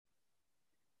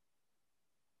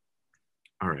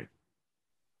All right.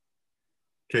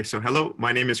 Okay, so hello,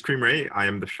 my name is Cream Ray. I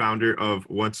am the founder of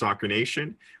One Soccer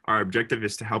Nation. Our objective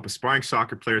is to help aspiring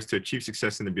soccer players to achieve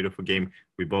success in the beautiful game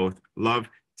we both love.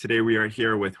 Today we are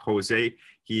here with Jose.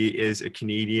 He is a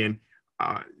Canadian.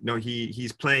 No,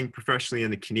 he's playing professionally in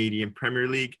the Canadian Premier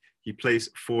League. He plays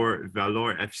for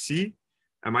Valour FC.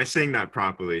 Am I saying that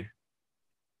properly?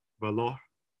 Valour?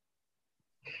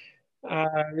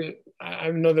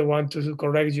 I'm not the one to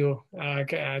correct you,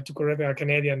 to correct a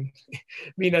Canadian,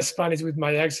 being a Spanish with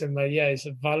my accent, but yeah, it's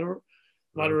a Valour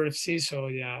FC, so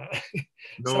yeah,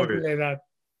 No something worries. like that.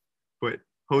 But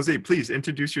Jose, please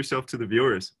introduce yourself to the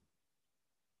viewers.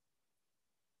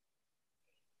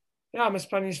 Yeah, I'm a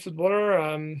Spanish footballer.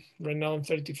 Right now I'm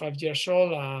 35 years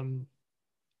old. I'm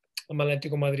an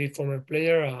Atletico Madrid former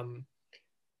player.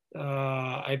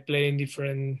 I play in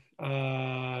different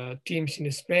teams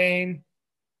in Spain.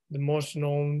 The most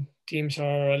known teams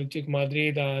are Atletico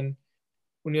Madrid and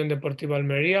Unión Deportiva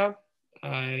Almería.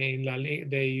 In La Liga,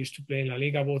 they used to play in La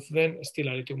Liga, both of them. Still,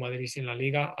 Atletico Madrid is in La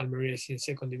Liga, Almería is in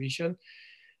second division.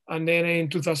 And then in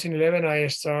 2011, I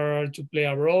started to play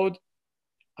abroad,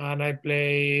 and I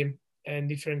play in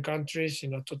different countries,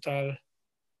 total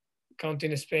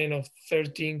counting Spain of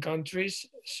 13 countries.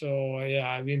 So yeah,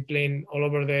 I've been playing all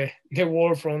over the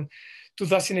world from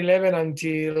 2011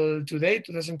 until today,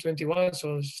 2021.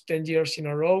 So it's 10 years in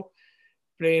a row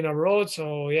playing abroad.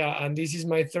 So yeah, and this is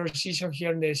my third season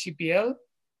here in the CPL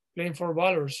playing for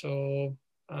Valour. So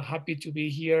I'm happy to be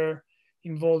here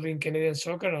involved in Canadian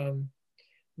soccer. I'm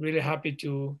really happy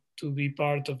to be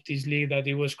part of this league that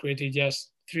it was created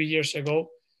just 3 years ago.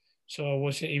 So I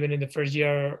wasn't even in the first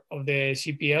year of the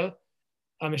CPL.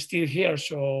 I'm still here,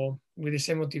 so with the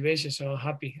same motivation. So I'm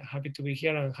happy to be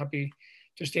here, and happy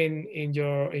to stay in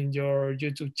your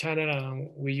YouTube channel and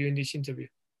with you in this interview.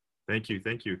 Thank you.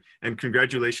 And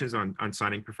congratulations on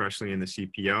signing professionally in the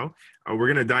CPL.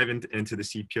 We're going to dive into the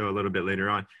CPL a little bit later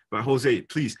on. But Jose,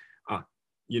 please,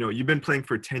 you've been playing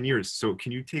for 10 years. So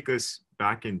can you take us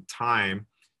back in time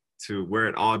to where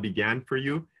it all began for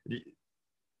you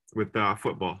with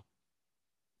football?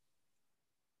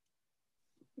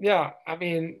 Yeah, I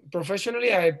mean,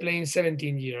 professionally, I play in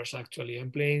 17 years, actually. I'm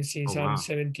playing since Oh, wow. I'm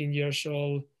 17 years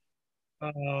old.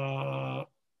 For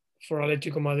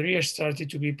Atletico Madrid, I started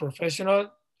to be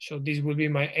professional. So this will be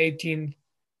my 18th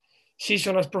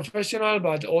season as professional,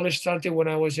 but all started when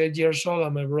I was 8 years old,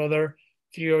 and my brother,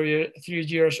 3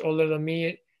 years older than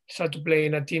me, started to play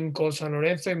in a team called San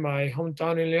Lorenzo in my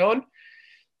hometown in León.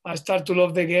 I started to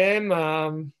love the game.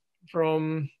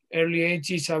 From early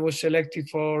ages, I was selected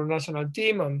for national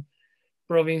team and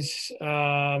province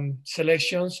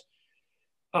selections.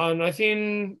 And I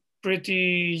think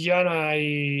pretty young,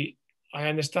 I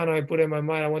understand, I put in my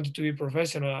mind I wanted to be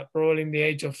professional, probably in the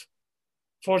age of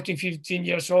 14, 15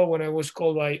 years old, when I was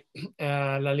called by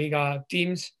La Liga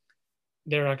teams,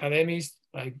 their academies,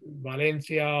 like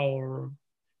Valencia or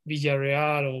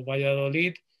Villarreal or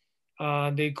Valladolid.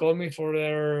 They called me for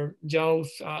their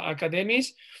youth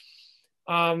academies.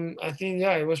 I think,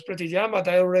 yeah, it was pretty young, but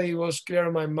I already was clear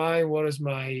in my mind what is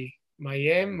my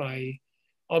aim, my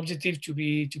objective to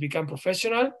become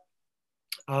professional.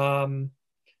 And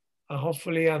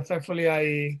hopefully and thankfully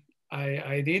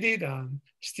I did it. I'm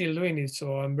still doing it.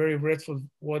 So I'm very grateful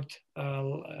what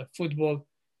football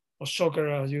or soccer,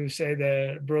 as you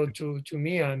said, brought to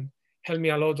me and helped me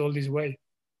a lot all this way.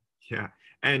 Yeah.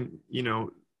 And,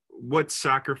 what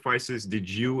sacrifices did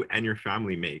you and your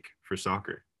family make for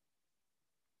soccer?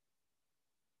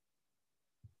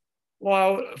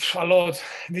 Well, a lot.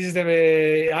 This is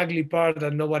the ugly part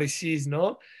that nobody sees,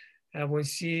 no? When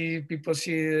people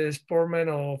see the sportmen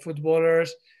or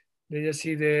footballers, they just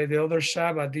see the other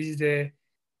side, but this is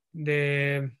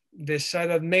the side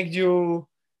that make you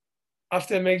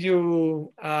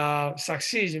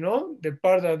succeed, the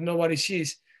part that nobody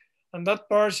sees. And that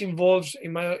part involves,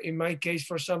 in my case,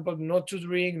 for example, not to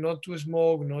drink, not to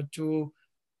smoke, not to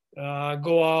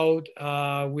go out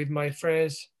with my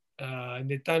friends. In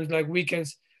the times like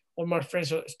weekends, all my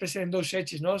friends, especially in those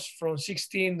ages, from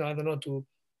 16, I don't know, to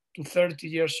 30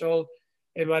 years old,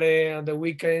 everybody on the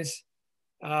weekends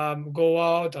go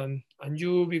out, and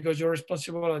you, because you're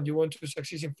responsible and you want to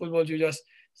succeed in football, you just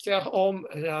stay at home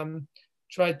and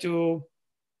try to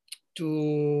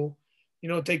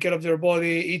take care of your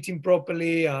body, eating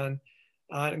properly, and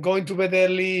going to bed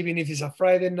early, even if it's a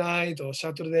Friday night or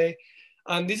Saturday.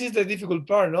 And this is the difficult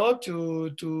part, no?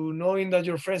 To knowing that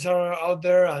your friends are out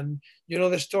there and you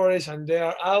know the stories and they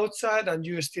are outside and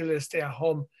you still stay at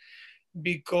home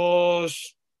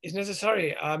because it's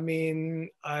necessary. I mean,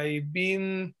 I've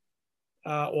been,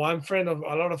 I'm friend of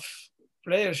a lot of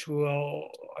players who are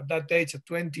at that age, at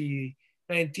 20,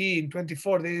 19,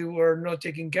 24, they were not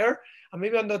taking care. And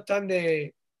maybe at that time,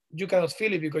 you cannot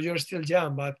feel it because you're still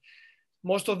young. But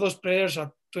most of those players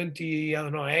at 20, I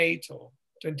don't know, 8 or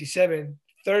 27,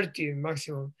 30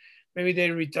 maximum, maybe they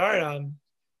retire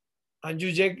and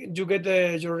you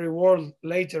get your reward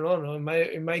later on.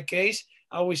 In my case,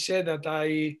 I always say that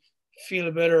I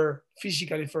feel better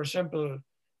physically, for example,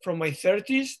 from my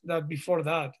 30s than before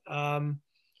that.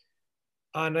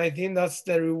 And I think that's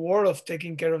the reward of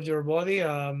taking care of your body.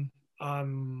 I'm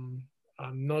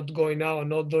not going out and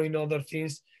not doing other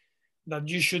things that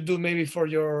you should do maybe for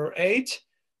your age.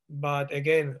 But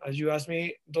again, as you asked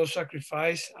me, those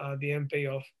sacrifice at the end pay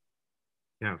off.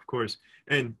 Yeah, of course.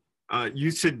 And you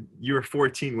said you were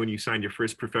 14 when you signed your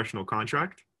first professional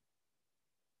contract?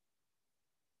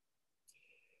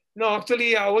 No,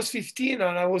 actually, I was 15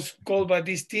 and I was called by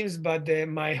these teams, but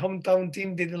my hometown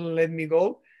team didn't let me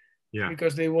go Yeah.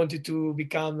 because they wanted to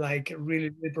become like really,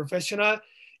 really professional.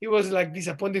 It was like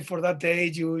disappointing for that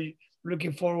age. You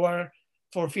looking forward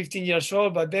for 15 years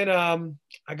old, but then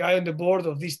a guy on the board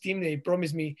of this team, they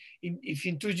promised me if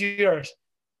in 2 years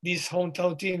this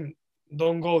hometown team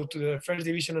don't go to the first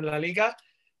division of La Liga,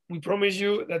 we promise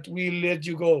you that we'll let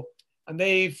you go. And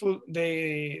they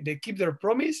keep their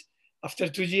promise. After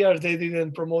 2 years, they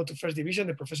didn't promote to first division,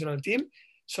 the professional team.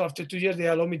 So after 2 years, they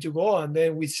allowed me to go. And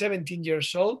then with 17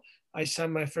 years old, I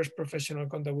signed my first professional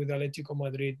contract with Atletico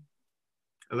Madrid.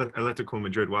 Atletico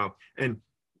Madrid, wow. And,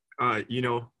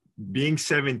 being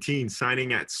 17,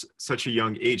 signing at such a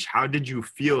young age, how did you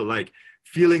feel, like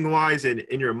feeling wise and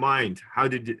in your mind? How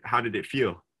did it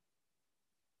feel?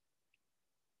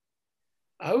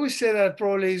 I would say that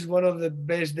probably is one of the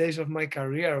best days of my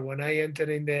career when I entered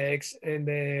in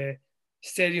the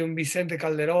stadium Vicente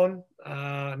Calderón.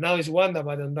 Now it's Wanda,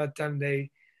 but on that time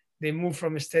they moved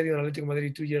from Stadium Atletico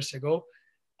Madrid 2 years ago.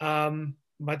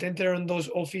 But entering those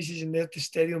offices in that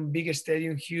stadium, big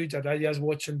stadium, huge, that I just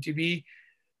watched on TV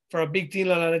for a big team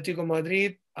like Atletico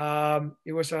Madrid,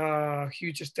 it was a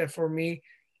huge step for me,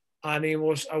 and I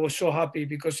was so happy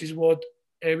because it's what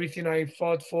everything I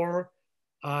fought for,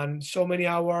 and so many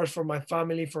hours for my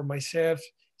family, for myself,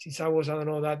 since I was, I don't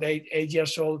know, that 8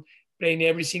 years old, playing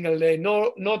every single day,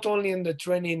 not only in the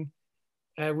training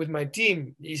with my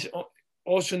team, is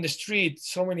also in the street,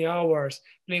 so many hours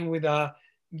playing with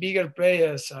bigger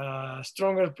players,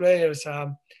 stronger players.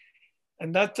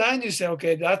 And that time you say,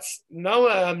 okay, that's now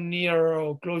I'm near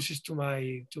or closest to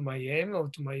my aim or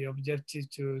to my objective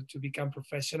to become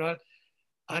professional.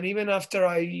 And even after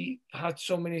I had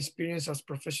so many experience as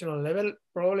professional level,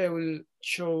 probably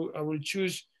I will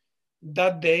choose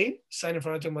that day signing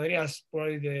for Atletico Madrid as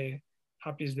probably the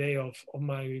happiest day of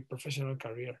my professional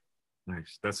career.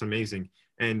 Nice. That's amazing.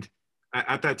 And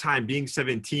at that time, being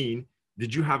 17,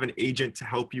 did you have an agent to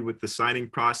help you with the signing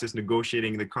process,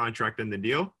 negotiating the contract and the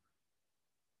deal?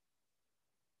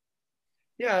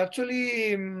 Yeah,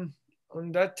 actually,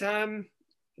 on that time,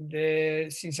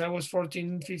 since I was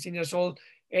 14, 15 years old,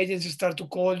 agents start to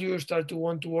call you, start to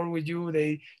want to work with you.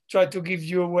 They try to give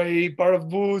you away part of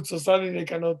boots or something they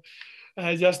cannot,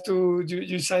 just to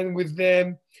you sign with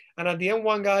them. And at the end,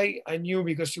 one guy I knew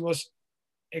because he was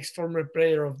ex-former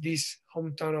player of this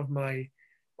hometown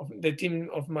of the team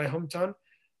of my hometown.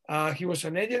 He was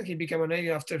an agent. He became an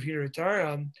agent after he retired,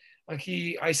 and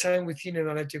I signed with him in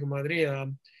Atletico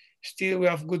Madrid. Still, we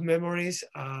have good memories.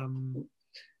 And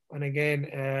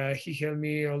again, he helped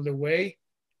me all the way.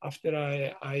 After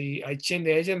I changed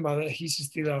the agent, but he's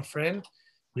still a friend.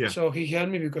 Yeah. So he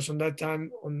helped me because on that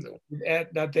time,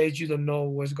 at that age, you don't know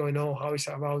what's going on, how it's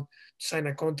about to sign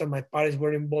a contract. My parents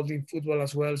were involved in football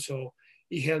as well, so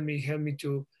he helped me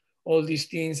to all these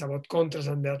things about contracts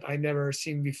and that I never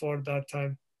seen before that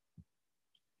time.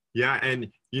 Yeah, and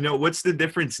what's the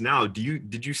difference now?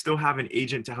 Did you still have an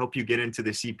agent to help you get into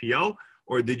the CPL,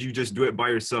 or did you just do it by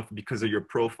yourself because of your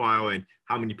profile and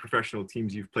how many professional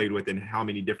teams you've played with and how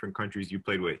many different countries you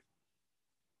played with?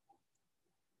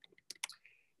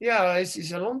 Yeah,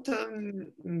 it's a long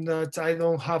time that I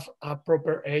don't have a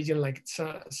proper agent like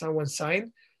someone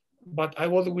signed, but I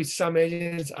work with some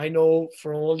agents I know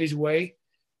from all this way,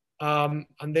 and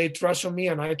they trust on me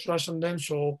and I trust on them,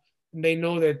 so they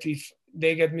know that if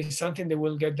they get me something, they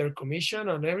will get their commission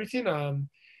and everything.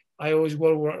 I always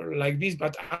work like this,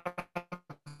 but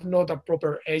I'm not a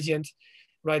proper agent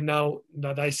right now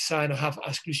that I sign. I have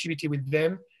exclusivity with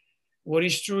them. What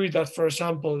is true is that, for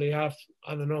example, they have,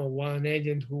 I don't know, one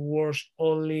agent who works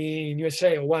only in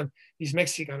USA, or one is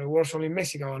Mexican who works only in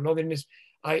Mexico. Another is,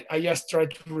 I just try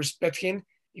to respect him.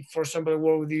 If, for example, I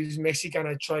work with this Mexican,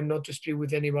 I try not to speak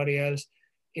with anybody else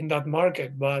in that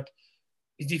market. But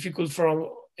it's difficult for an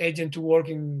agent to work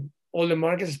in all the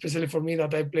markets, especially for me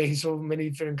that I play in so many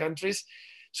different countries.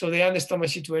 So they understand my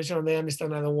situation and they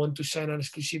understand I don't want to sign an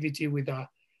exclusivity with that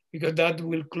because that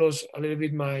will close a little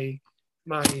bit my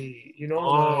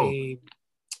Oh,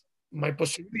 my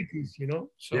possibilities, yes.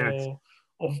 so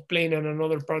of playing in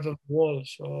another part of the world.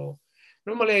 So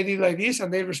normally I did like this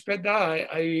and they respect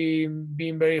that. I'm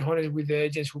being very honest with the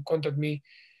agents who contact me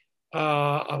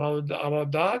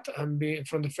about that. And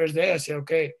from the first day I say,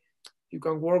 okay, you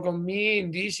can work on me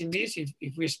in this,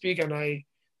 if we speak and I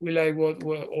will like what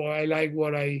or I like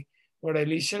what I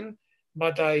listen,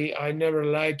 but I never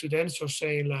lie to them. So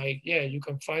saying like, yeah, you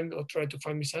can find or try to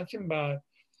find me something, but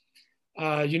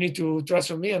you need to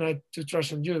trust on me and I to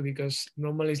trust on you because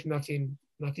normally it's nothing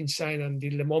signed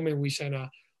until the moment we sign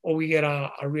or we get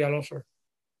a real offer.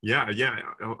 Yeah, yeah.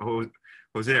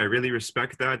 Jose, I really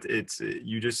respect that. It's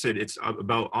you just said it's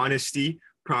about honesty,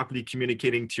 properly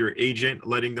communicating to your agent,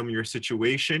 letting them your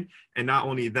situation. And not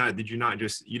only that, you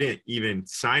didn't even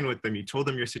sign with them. You told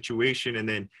them your situation and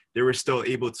then they were still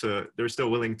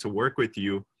willing to work with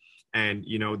you. And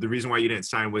the reason why you didn't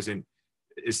sign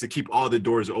is to keep all the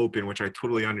doors open, which I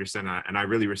totally understand. And I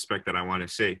really respect that, I want to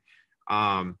say.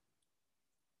 Um,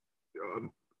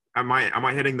 am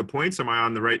I hitting the points? Am I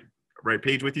on the right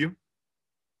page with you?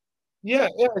 Yeah,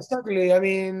 exactly. I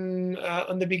mean,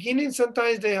 on the beginning,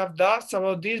 sometimes they have doubts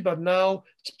about this, but now,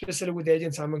 especially with the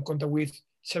agents I'm in contact with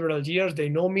several years, they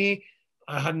know me.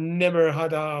 I had never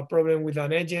had a problem with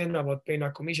an agent about paying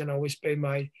a commission. I always pay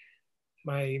my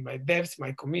debts,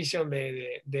 my commission.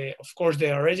 Of course, they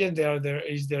are agents.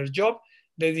 Is their job.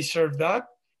 They deserve that.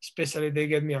 Especially they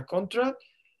get me a contract.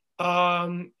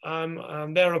 And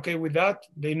they're okay with that.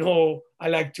 They know I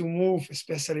like to move,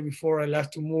 especially before I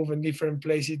like to move in different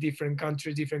places, different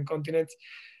countries, different continents,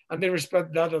 and they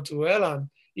respect that as well. And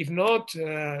if not,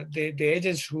 the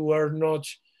agents who are not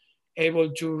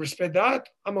able to respect that,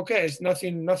 I'm okay. It's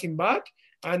nothing bad.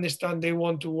 I understand they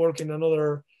want to work in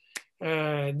another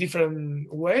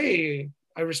different way.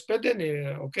 I respect them.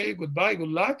 Okay, goodbye, good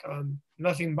luck, and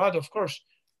nothing bad, of course.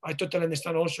 I totally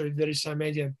understand also if there is some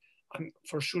agent, and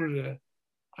for sure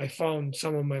I found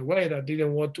some of my way that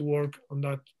didn't want to work on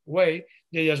that way.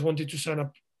 They just wanted to sign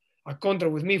up a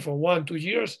contract with me for 1-2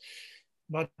 years.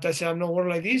 But I said, I'm not working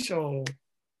like this, so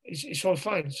it's all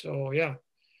fine. So yeah,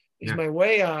 it's Yeah. my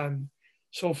way. And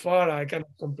so far I can't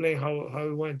complain how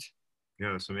it went.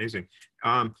 Yeah, that's amazing.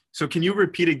 So can you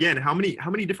repeat again, how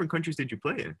many different countries did you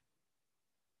play in?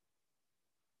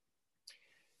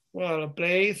 Well, I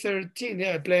play 13.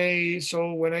 Yeah, I play.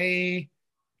 So when I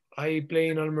play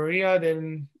in Almeria,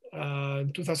 then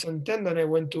in 2010, then I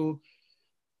went to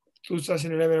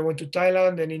 2011, I went to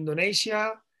Thailand, then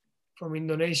Indonesia. From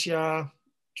Indonesia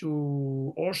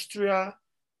to Austria.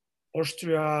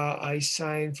 Austria, I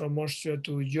signed from Austria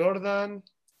to Jordan.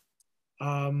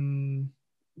 I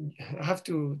have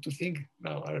to think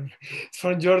now.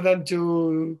 From Jordan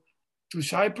to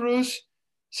Cyprus,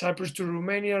 Cyprus to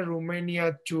Romania,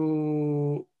 Romania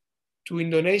to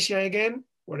Indonesia again,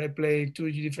 where I played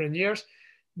 2 different years.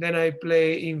 Then I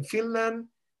play in Finland.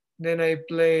 Then I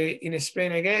play in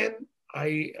Spain again.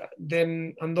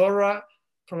 Then Andorra,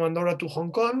 from Andorra to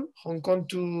Hong Kong, Hong Kong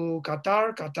to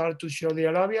Qatar, Qatar to Saudi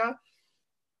Arabia,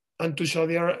 and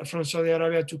from Saudi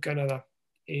Arabia to Canada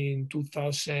in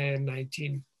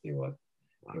 2019. It was.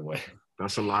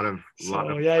 That's a lot of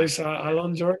So yeah, it's a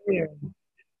long journey.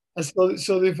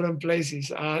 So different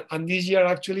places. And this year,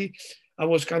 actually, I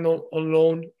was kind of on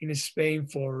loan in Spain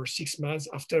for 6 months.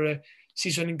 After a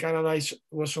season in Canada, it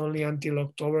was only until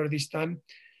October this time.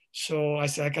 So I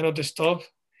said, I cannot stop.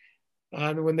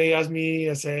 And when they asked me,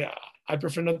 I said, I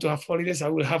prefer not to have holidays. I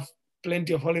will have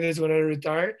plenty of holidays when I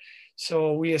retire.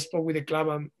 So we spoke with the club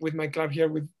and with my club here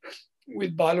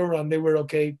with Valour, and they were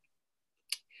okay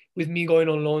with me going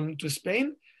on loan to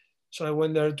Spain. So I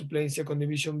went there to play in second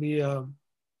division B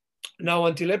now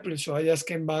until April. So I just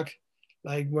came back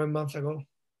like 1 month ago.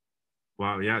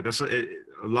 Wow, yeah, that's a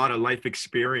lot of life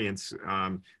experience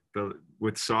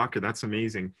with soccer. That's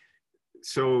amazing.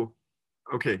 So,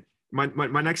 okay,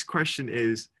 my next question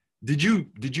is, did you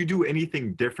do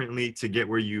anything differently to get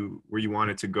where you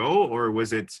wanted to go, or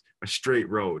was it a straight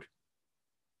road?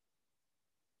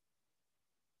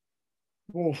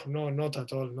 Oh, no, not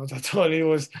at all. Not at all. It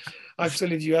was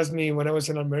actually, you asked me when I was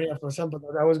in Almeria, for example,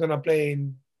 that I was going to play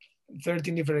in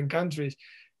 13 different countries.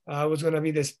 I was going to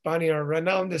be the Spaniard. Right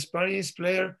now, I'm the Spanish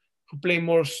player who play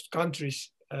most countries,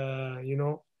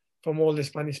 from all the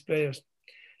Spanish players.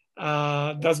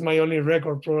 That's my only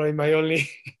record, probably my only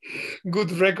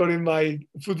good record in my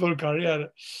football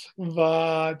career.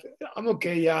 But I'm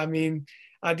okay. Yeah, I mean,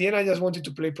 at the end, I just wanted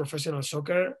to play professional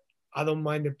soccer. I don't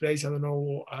mind the place. I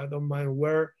don't mind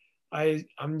where.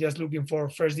 I'm just looking for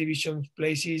first division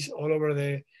places all over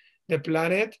the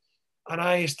planet, and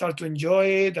I start to enjoy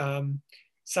it.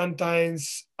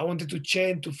 Sometimes I wanted to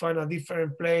change to find a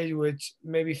different place which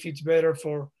maybe fits better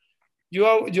for you.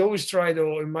 You always try,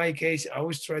 though. In my case, I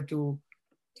always try to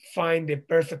find the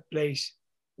perfect place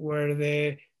where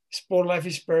the sport life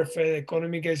is perfect,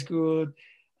 economic is good,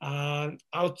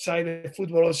 outside the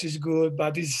football also is good,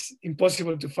 but it's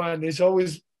impossible to find. There's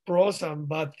always pros and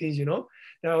bad things, you know.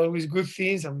 There are always good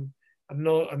things and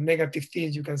negative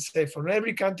things you can say from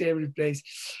every country, every place.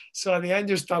 So at the end,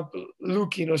 you stop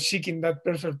looking or seeking that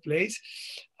perfect place.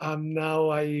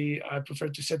 Now I prefer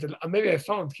to settle. And maybe I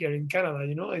found here in Canada,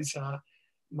 you know, it's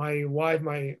my wife,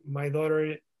 my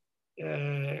daughter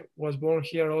was born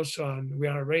here also, and we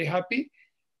are very happy.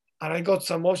 And I got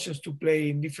some options to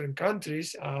play in different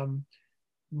countries.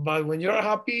 But when you're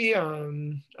happy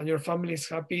and your family is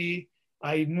happy,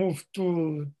 I moved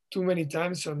too many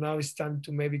times, so now it's time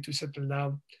to maybe to settle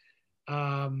down.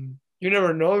 You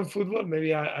never know in football.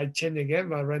 Maybe I change again,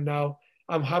 but right now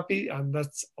I'm happy, and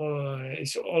that's all.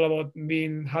 It's all about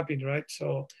being happy, right?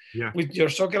 So Yeah. with your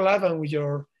soccer life and with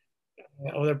your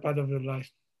other part of your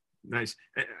life. Nice.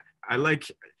 I like,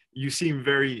 you seem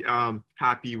very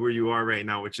happy where you are right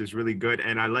now, which is really good.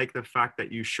 And I like the fact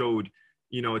that you showed,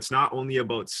 you know, it's not only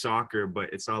about soccer,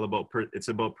 but it's all about it's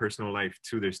about personal life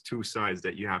too. There's two sides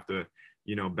that you have to,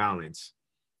 you know, balance.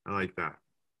 I like that.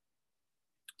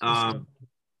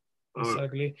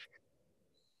 Exactly.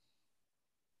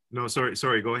 No,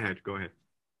 sorry. Go ahead.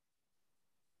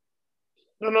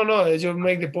 No. You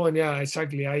make the point. Yeah,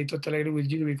 exactly. I totally agree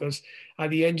with you, because at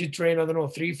the end you train, I don't know,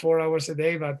 3-4 hours a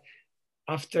day, but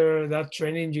after that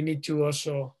training, you need to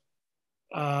also,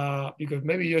 because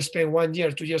maybe you spend 1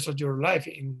 year, 2 years of your life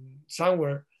in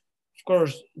somewhere. Of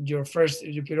course, your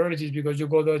priority is because you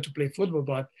go there to play football,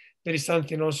 but there is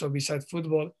something also besides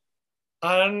football.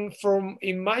 And from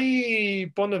in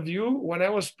my point of view, when I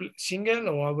was single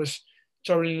or I was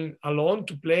traveling alone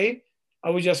to play,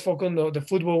 I was just focus on the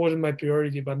football wasn't my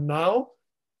priority. But now,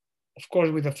 of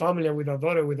course, with a family and with a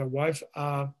daughter, with a wife,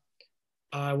 I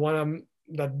want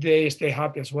that they stay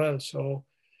happy as well. So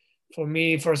for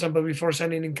me, for example, before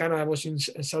signing in Canada, I was in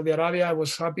Saudi Arabia. I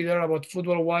was happy there about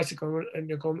football wise,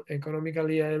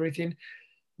 economically, and everything.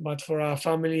 But for our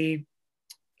family,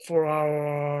 for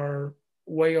our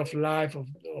way of life,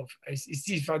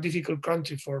 it's a difficult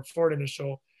country for foreigners.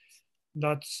 So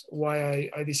that's why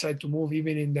I decided to move.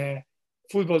 Even in the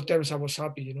football terms, I was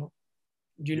happy. You know,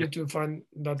 you Yeah. need to find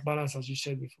that balance, as you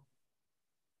said before.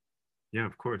 Yeah,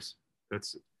 of course.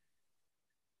 That's,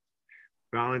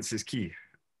 balance is key.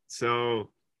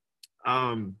 So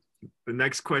the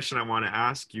next question I want to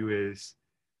ask you is,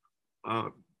 uh,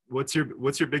 what's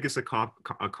your biggest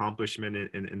accomplishment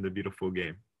in the beautiful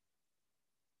game?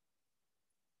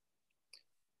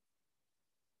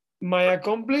 My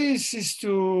accomplice is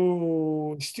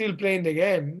to still playing the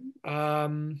game.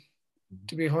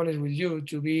 To be honest with you,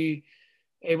 to be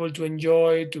able to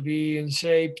enjoy, to be in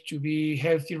shape, to be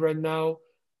healthy right now,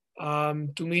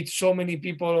 to meet so many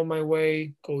people on my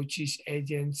way, coaches,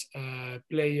 agents,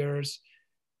 players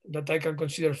that I can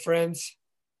consider friends,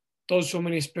 told so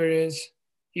many experience,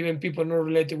 even people not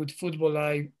related with football.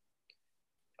 I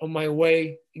on my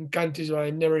way in countries where I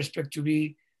never expect to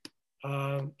be,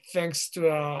 thanks to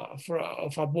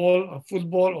of a ball, a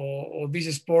football, or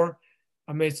this sport.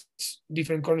 I met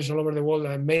different countries all over the world.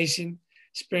 Amazing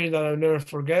experience that I'll never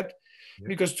forget. Yeah.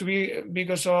 Because if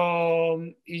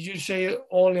you say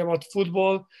only about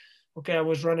football, okay, I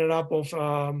was runner up of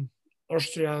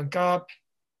Austrian Cup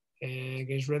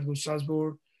against Red Bull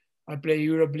Salzburg. I play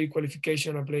Europe League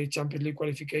qualification. I play Champions League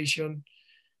qualification.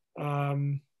 I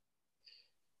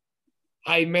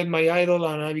met my idol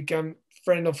and I became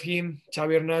friend of him,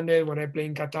 Xavi Hernandez, when I play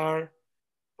in Qatar,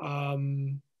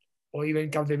 or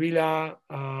even Capdevila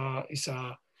is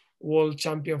a world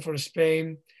champion for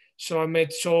Spain. So I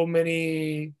met so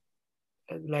many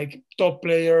like top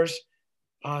players,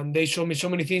 and they showed me so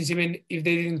many things, even if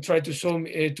they didn't try to show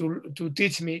me to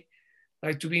teach me,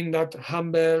 like to being that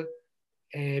humble,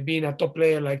 being a top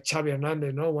player like Xavi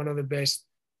Hernandez, no, one of the best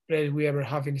players we ever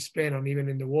have in Spain and even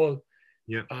in the world.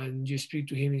 Yeah. And you speak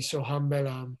to him, he's so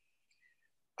humble,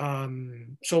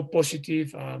 so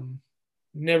positive,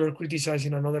 never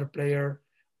criticizing another player,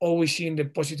 always seeing the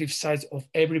positive sides of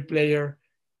every player,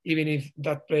 even if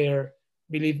that player,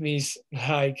 believe me, is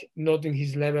like not in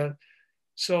his level.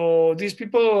 So these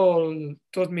people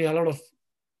taught me a lot of,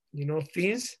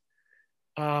 things.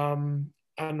 And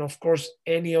of course,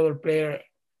 any other player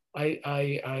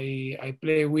I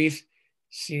play with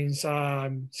since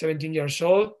I'm 17 years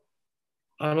old.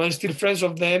 and I'm still friends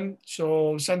of them.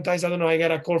 So sometimes, I don't know, I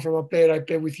get a call from a player I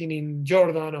play with him in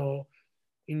Jordan or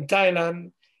in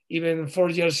Thailand. Even 4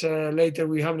 years later,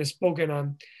 we haven't spoken.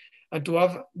 And to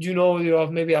have, you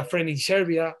have maybe a friend in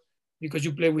Serbia because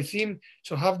you play with him.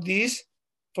 So have this,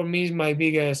 for me, is my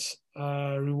biggest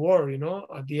reward,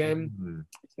 at the end,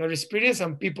 your experience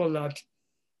and people that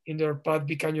in their path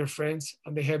become your friends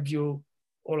and they help you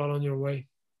all along your way.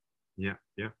 Yeah,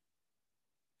 yeah.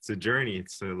 It's a journey.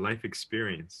 It's a life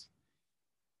experience.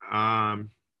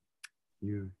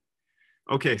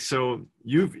 Okay, so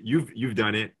you've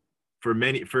done it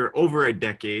for over a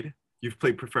decade. You've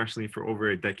played professionally for over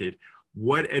a decade.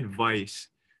 What advice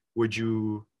would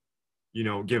you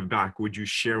give back? Would you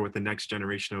share with the next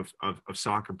generation of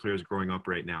soccer players growing up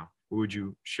right now? What would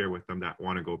you share with them that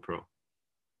want to go pro?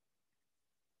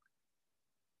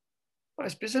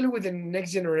 Especially with the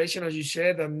next generation, as you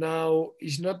said, and now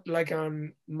it's not like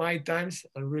on my times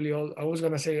and really old. I was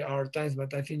gonna say our times,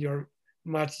 but I think you're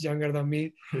much younger than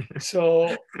me.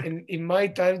 So in my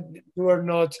time, you were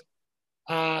not,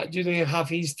 you didn't have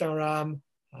Instagram,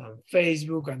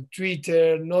 Facebook, and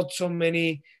Twitter. Not so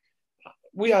many.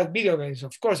 We had video games,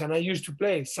 of course, and I used to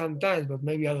play sometimes, but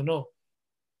maybe I don't know,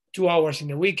 2 hours in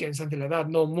the weekend, something like that.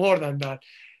 No more than that.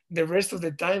 The rest of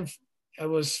the time, I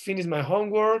was finished my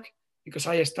homework because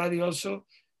I study also,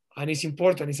 and it's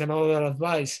important. It's another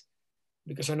advice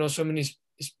because I know so many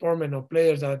sportmen or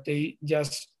players that they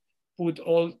just put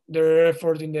all their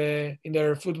effort in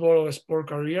their football or sport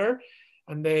career,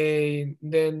 and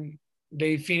then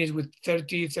they finish with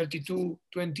 30, 32,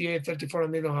 28, 34,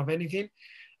 and they don't have anything.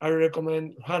 I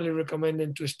highly recommend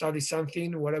them to study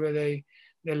something, whatever they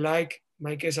like. In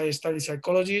my case, I study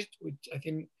psychology, which I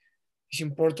think is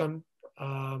important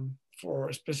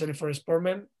especially for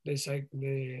sportmen,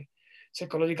 the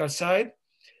psychological side.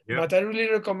 Yeah. But I really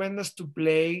recommend us to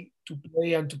play.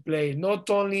 Not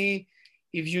only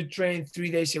if you train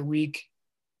 3 days a week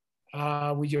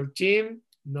with your team.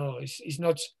 No, it's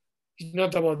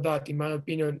not about that. In my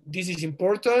opinion, this is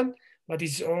important, but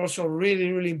it's also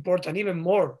really, really important, even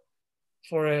more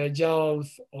for a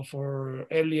youth or for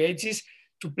early ages,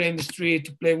 to play in the street,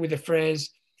 to play with the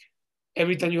friends.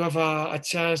 Every time you have a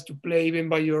chance to play even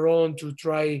by your own, to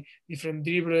try different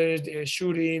dribblers,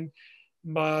 shooting,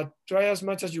 but try as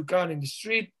much as you can in the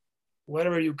street,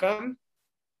 wherever you can.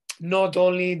 Not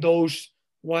only those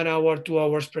 1 hour, 2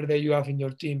 hours per day you have in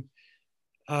your team.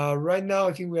 Right now,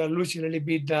 I think we are losing a little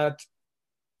bit that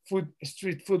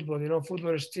street football,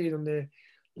 football street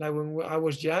like when I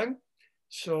was young.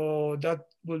 So that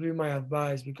will be my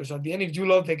advice, because at the end, if you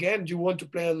love the game, you want to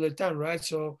play all the time, right?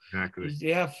 So exactly. If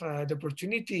they have the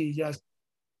opportunity, just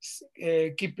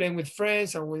keep playing with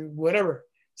friends and with whatever.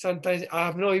 Sometimes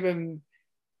I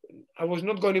was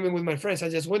not going even with my friends. I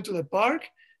just went to the park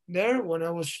there when I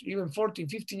was even 14,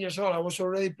 15 years old. I was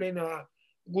already playing a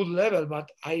good level, but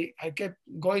I kept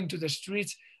going to the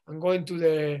streets and going to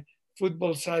the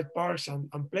football side parks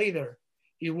and play there.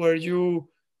 Where you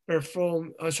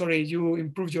you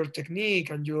improve your technique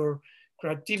and your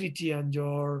creativity and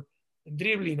your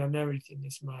dribbling and everything.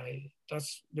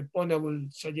 That's the point I will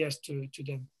suggest to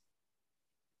them.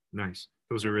 Nice.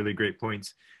 Those are really great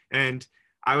points. And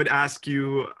I would ask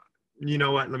you, you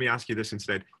know what, let me ask you this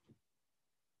instead.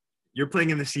 You're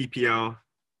playing in the CPL.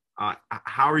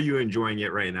 How are you enjoying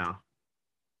it right now?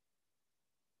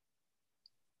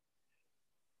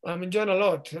 I'm enjoying a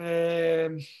lot.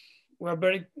 We have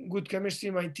very good chemistry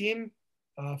in my team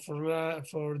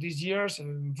for these years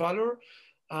in Valour.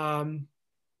 We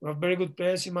have very good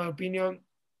players, in my opinion.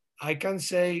 I can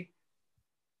say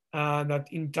that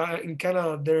in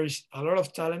Canada there's a lot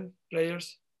of talent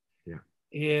players.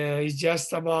 Yeah, it's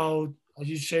just about, as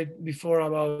you said before,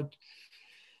 about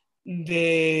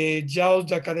the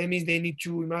youth academies. They need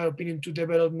to, in my opinion, to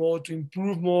develop more, to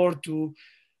improve more, to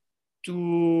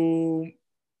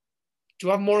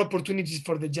have more opportunities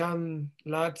for the young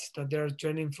lads that they're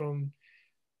training from.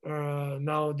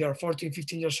 Now they are 14,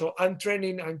 15 years old. I'm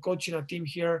training and coaching a team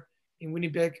here in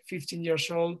Winnipeg, 15 years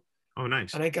old. Oh,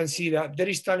 nice. And I can see that there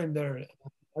is talent there.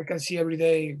 I can see every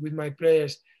day with my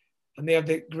players, and they have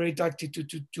the great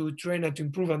attitude to train and to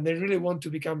improve, and they really want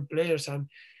to become players.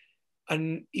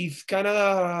 And if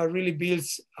Canada really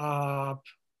builds a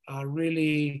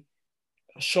really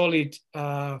solid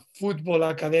football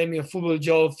academy, a football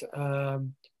youth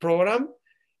program,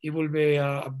 it will be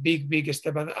a big, big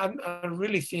step. And I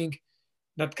really think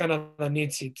that Canada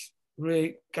needs it.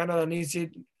 Really, Canada needs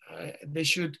it. They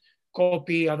should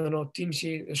copy, I don't know,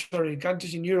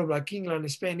 countries in Europe like England,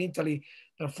 Spain, Italy,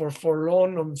 that for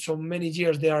long, so many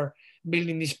years, they are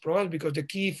building this program, because the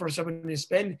key, for example, in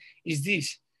Spain is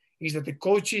that the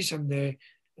coaches and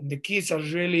And the kids are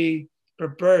really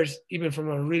prepared, even from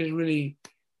a really, really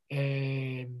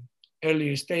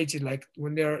earlier stages, like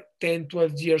when they're 10,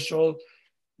 12 years old,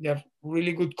 they have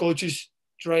really good coaches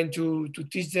trying to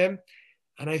teach them.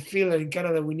 And I feel that in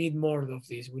Canada, we need more of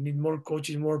this. We need more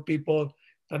coaches, more people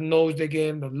that knows the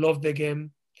game, that love the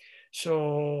game.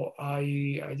 So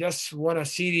I just want to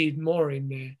see it more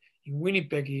in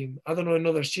Winnipeg. I don't know in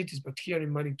other cities, but here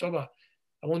in Manitoba,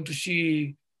 I want to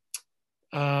see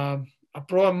a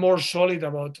program more solid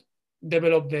about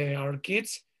develop our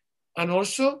kids, and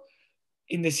also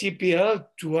in the CPL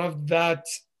to have that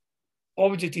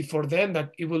objective for them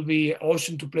that it will be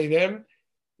awesome to play them,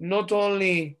 not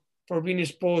only for being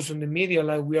exposed on the media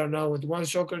like we are now with One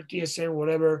Soccer, TSN,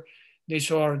 whatever they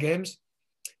show our games,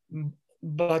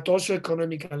 but also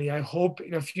economically. I hope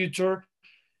in the future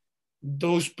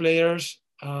those players,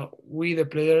 we the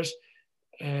players,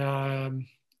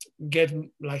 get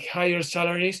like higher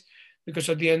salaries, because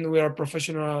at the end we are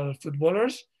professional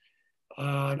footballers.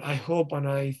 And I hope and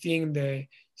I think the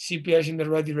CPL is in the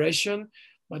right direction,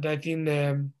 but I think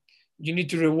you need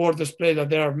to reward those players that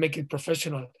they are making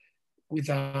professional with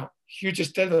a huge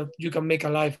step that you can make a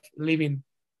life living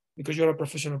because you're a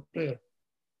professional player.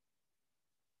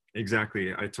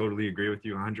 Exactly. I totally agree with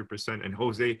you 100%. And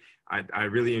Jose, I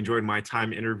really enjoyed my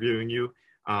time interviewing you.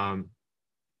 Let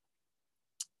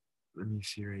me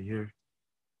see right here.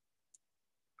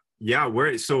 Yeah,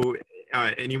 so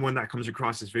anyone that comes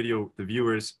across this video, the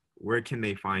viewers, where can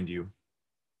they find you?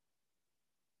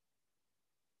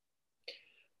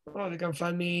 Well, they can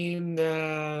find me in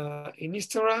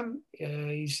Instagram.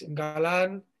 It's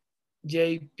Galán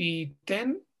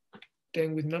JP10,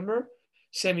 10 with number.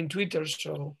 Same in Twitter.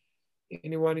 So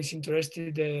anyone is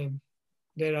interested,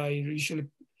 there I usually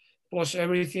post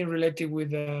everything related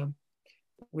with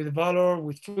Valour,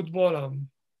 with football,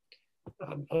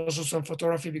 also some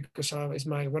photography because it's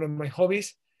one of my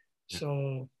hobbies. Yeah.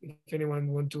 So if anyone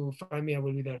want to find me, I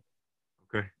will be there.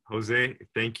 Okay, Jose,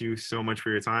 thank you so much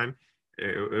for your time.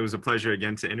 It was a pleasure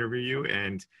again to interview you,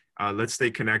 and let's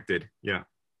stay connected. Yeah.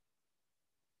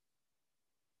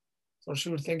 For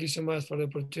sure. Thank you so much for the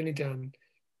opportunity and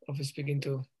of speaking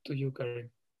to you, Karim.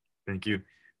 Thank you.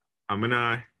 I'm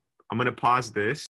gonna pause this.